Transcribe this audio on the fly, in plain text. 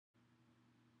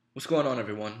What's going on,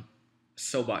 everyone?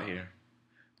 SoleBot here.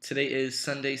 Today is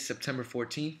Sunday, September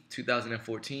 14th,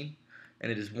 2014, and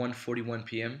it is 1:41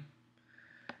 p.m.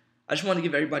 I just want to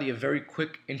give everybody a very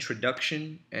quick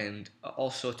introduction and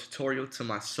also a tutorial to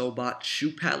my SoleBot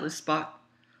ShoePalace bot.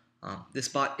 This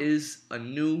bot is a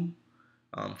new,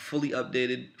 fully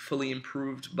updated, fully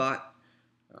improved bot.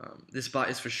 This bot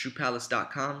is for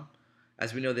ShoePalace.com.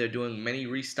 As we know, they're doing many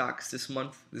restocks this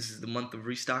month. This is the month of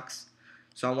restocks.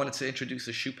 So I wanted to introduce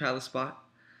a ShoePalace bot.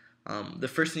 The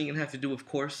first thing you're going to have to do, of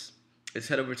course, is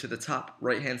head over to the top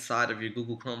right-hand side of your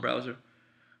Google Chrome browser,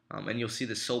 and you'll see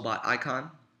the SoleBot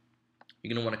icon.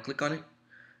 You're going to want to click on it,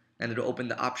 and it'll open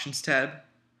the Options tab.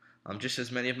 Just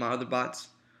as many of my other bots,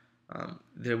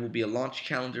 there will be a Launch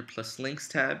Calendar plus Links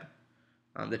tab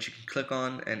that you can click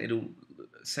on, and it'll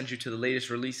send you to the latest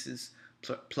releases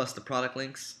plus the product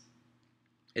links.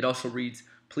 It also reads,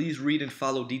 "Please read and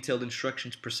follow detailed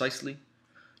instructions precisely.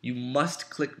 You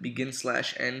must click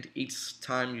begin/end each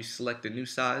time you select a new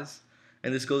size,"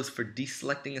 and this goes for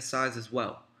deselecting a size as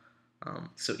well.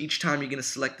 So each time you're going to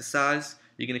select the size,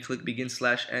 you're going to click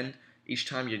begin/end. Each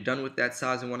time you're done with that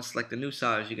size and want to select a new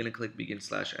size, you're going to click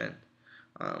begin/end.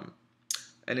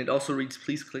 And it also reads,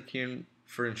 "Please click here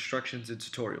for instructions and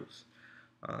tutorials."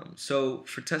 So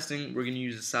for testing, we're going to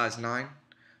use a size 9.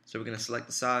 So we're going to select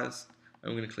the size,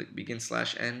 and we're going to click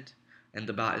begin/end, and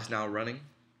the bot is now running.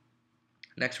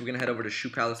 Next, we're going to head over to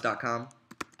ShoePalace.com,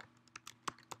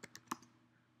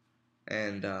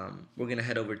 and we're going to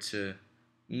head over to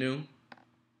New,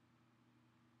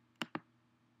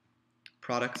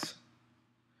 Products,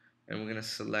 and we're going to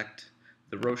select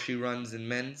the Roshi runs in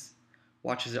men's.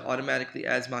 Watch as it automatically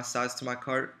adds my size to my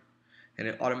cart, and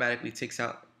it automatically takes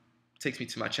me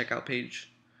to my checkout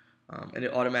page, and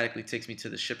it automatically takes me to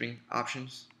the shipping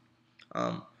options.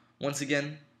 Once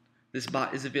again, this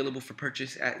bot is available for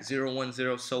purchase at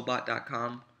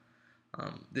 010solebot.com.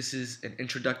 This is an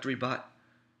introductory bot.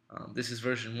 This is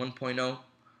version 1.0.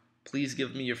 Please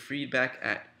give me your feedback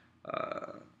at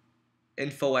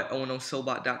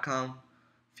info@solebot.com.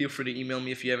 Feel free to email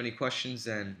me if you have any questions,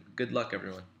 and good luck,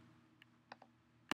 everyone.